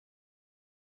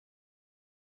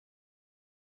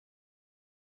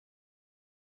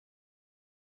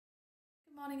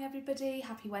Morning everybody,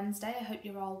 happy Wednesday. I hope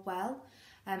you're all well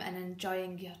and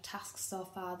enjoying your tasks so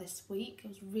far this week. I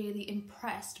was really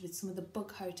impressed with some of the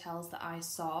bug hotels that I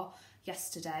saw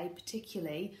yesterday,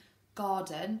 particularly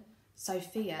Gordon,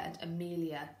 Sophia and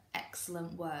Amelia.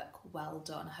 Excellent work, well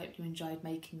done. I hope you enjoyed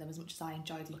making them as much as I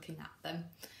enjoyed looking at them.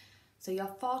 So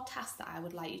your 4 tasks that I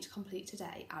would like you to complete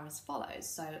today are as follows.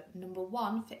 So number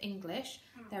 1 for English,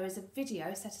 there is a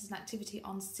video set as an activity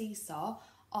on Seesaw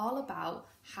all about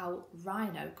how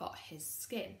Rhino got his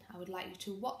skin. I would like you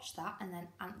to watch that and then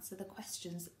answer the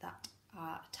questions that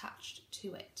are attached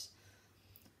to it.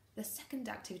 The second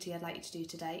activity I'd like you to do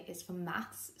today is for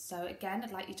maths. So again,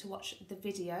 I'd like you to watch the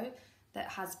video that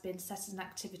has been set as an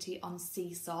activity on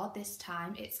Seesaw. This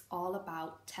time it's all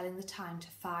about telling the time to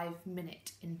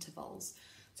 5-minute intervals.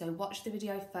 So watch the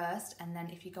video first, and then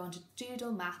if you go on to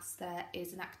Doodle Maths, there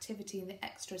is an activity in the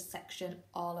extras section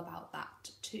all about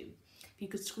that too. If you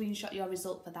could screenshot your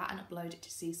result for that and upload it to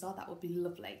Seesaw, that would be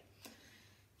lovely.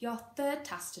 Your third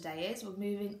task today is we're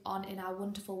moving on in our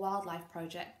wonderful wildlife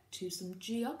project to some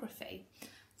geography.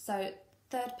 So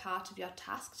third part of your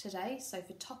task today, so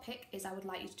for topic, is I would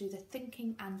like you to do the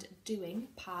thinking and doing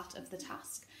part of the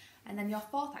task. And then your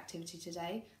fourth activity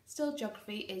today, still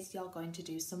geography, is you're going to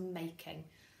do some making.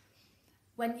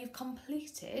 When you've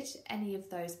completed any of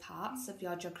those parts of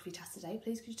your geography task today,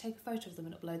 please could you take a photo of them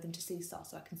and upload them to Seesaw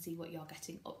so I can see what you're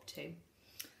getting up to.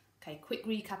 Okay, quick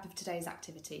recap of today's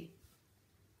activity.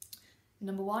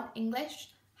 Number 1, English,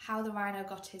 how the rhino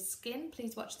got his skin.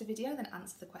 Please watch the video, then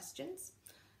answer the questions.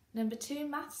 Number 2,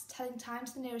 maths, telling time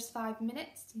to the nearest 5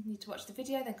 minutes. You need to watch the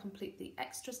video, then complete the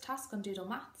extras task on Doodle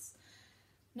Maths.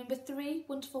 Number 3,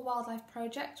 wonderful wildlife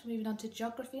project. Moving on to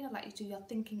geography, and I'd like you to do your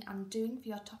thinking and doing for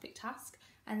your topic task.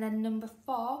 And then number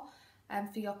 4,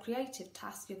 for your creative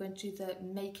task, you're going to do the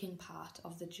making part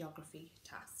of the geography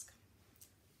task.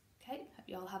 Okay, hope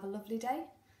you all have a lovely day.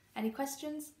 Any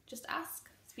questions? Just ask.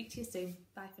 Speak to you soon.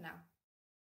 Bye for now.